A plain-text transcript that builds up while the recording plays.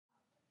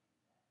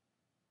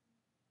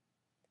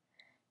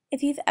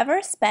If you've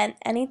ever spent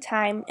any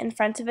time in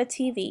front of a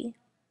TV,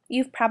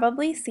 you've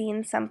probably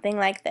seen something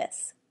like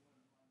this.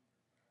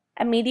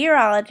 A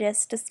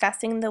meteorologist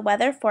discussing the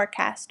weather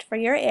forecast for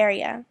your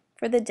area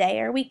for the day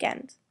or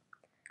weekend.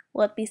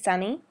 Will it be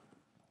sunny?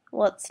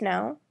 Will it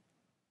snow?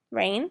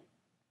 Rain?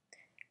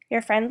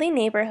 Your friendly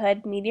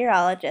neighborhood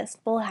meteorologist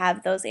will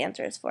have those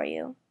answers for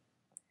you.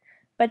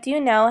 But do you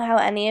know how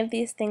any of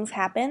these things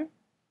happen?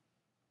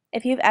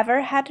 If you've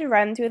ever had to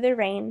run through the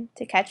rain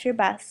to catch your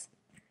bus,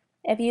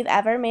 if you've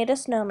ever made a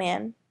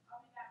snowman,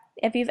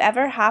 if you've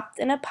ever hopped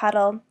in a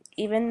puddle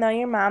even though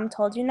your mom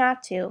told you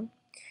not to,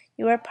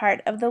 you are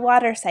part of the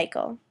water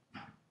cycle.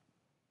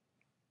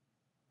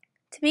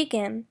 To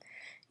begin,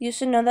 you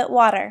should know that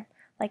water,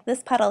 like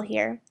this puddle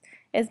here,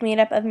 is made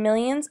up of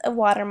millions of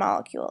water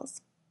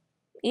molecules.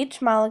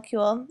 Each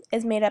molecule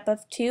is made up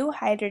of 2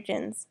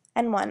 hydrogens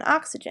and 1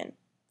 oxygen.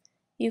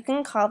 You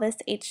can call this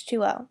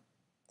H2O.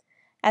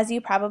 As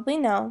you probably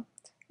know,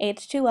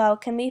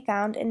 H2O can be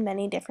found in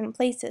many different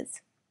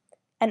places: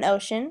 an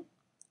ocean,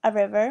 a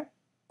river,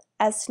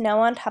 as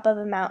snow on top of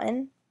a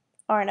mountain,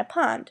 or in a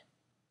pond.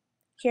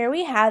 Here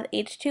we have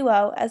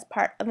H2O as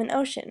part of an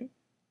ocean.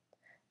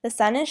 The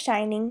sun is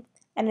shining,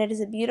 and it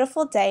is a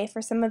beautiful day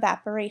for some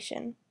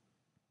evaporation.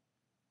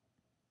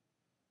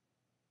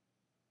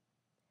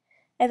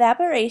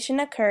 Evaporation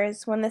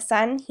occurs when the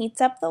sun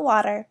heats up the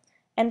water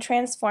and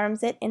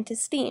transforms it into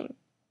steam.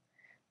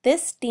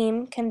 This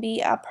steam can be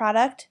a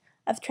product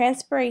of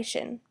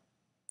transpiration,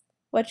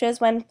 which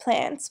is when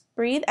plants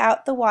breathe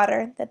out the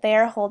water that they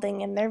are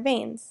holding in their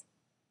veins.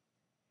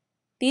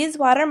 These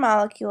water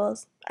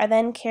molecules are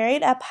then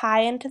carried up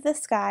high into the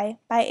sky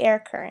by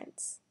air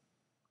currents.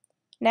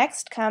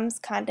 Next comes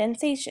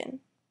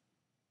condensation.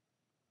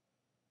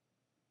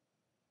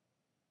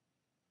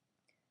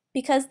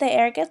 Because the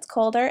air gets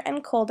colder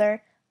and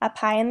colder up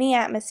high in the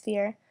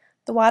atmosphere,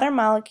 the water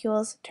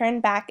molecules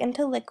turn back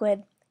into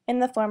liquid in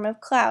the form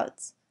of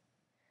clouds.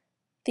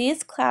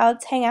 These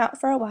clouds hang out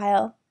for a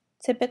while,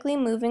 typically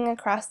moving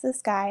across the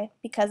sky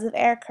because of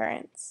air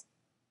currents.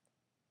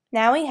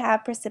 Now we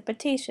have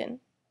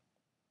precipitation.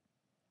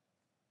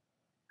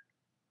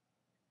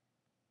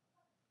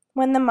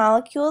 When the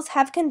molecules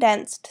have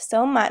condensed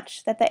so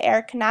much that the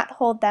air cannot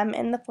hold them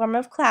in the form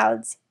of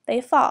clouds,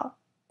 they fall.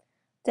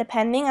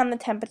 Depending on the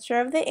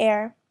temperature of the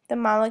air, the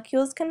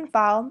molecules can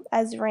fall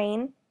as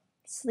rain,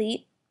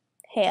 sleet,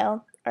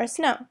 hail, or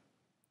snow.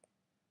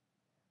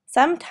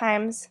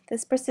 Sometimes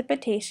this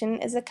precipitation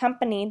is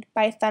accompanied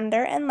by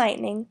thunder and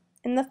lightning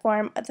in the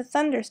form of a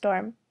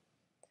thunderstorm.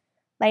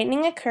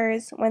 Lightning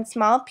occurs when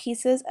small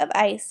pieces of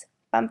ice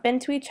bump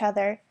into each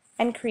other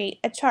and create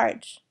a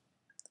charge.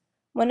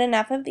 When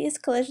enough of these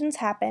collisions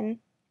happen,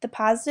 the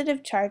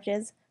positive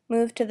charges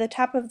move to the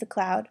top of the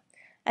cloud,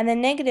 and the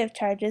negative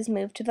charges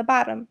move to the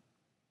bottom.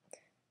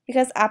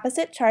 Because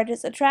opposite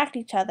charges attract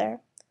each other,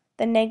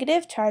 the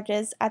negative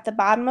charges at the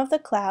bottom of the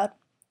cloud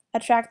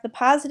attract the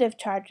positive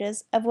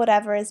charges of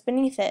whatever is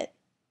beneath it.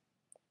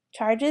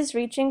 Charges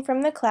reaching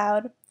from the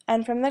cloud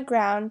and from the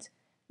ground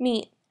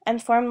meet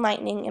and form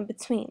lightning in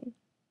between.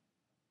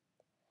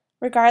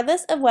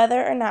 Regardless of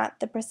whether or not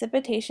the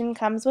precipitation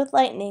comes with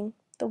lightning,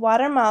 the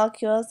water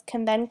molecules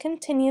can then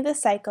continue the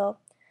cycle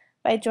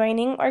by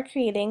joining or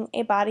creating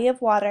a body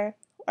of water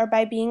or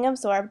by being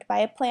absorbed by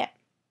a plant.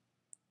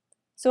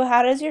 So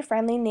how does your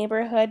friendly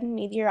neighborhood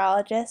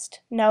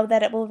meteorologist know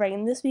that it will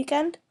rain this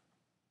weekend?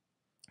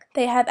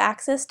 They have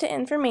access to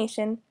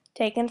information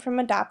taken from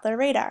a Doppler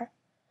radar.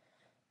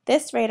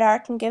 This radar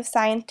can give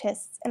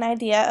scientists an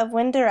idea of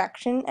wind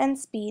direction and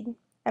speed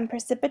and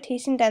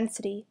precipitation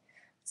density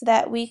so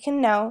that we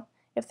can know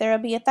if there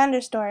will be a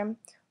thunderstorm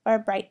or a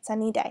bright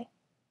sunny day.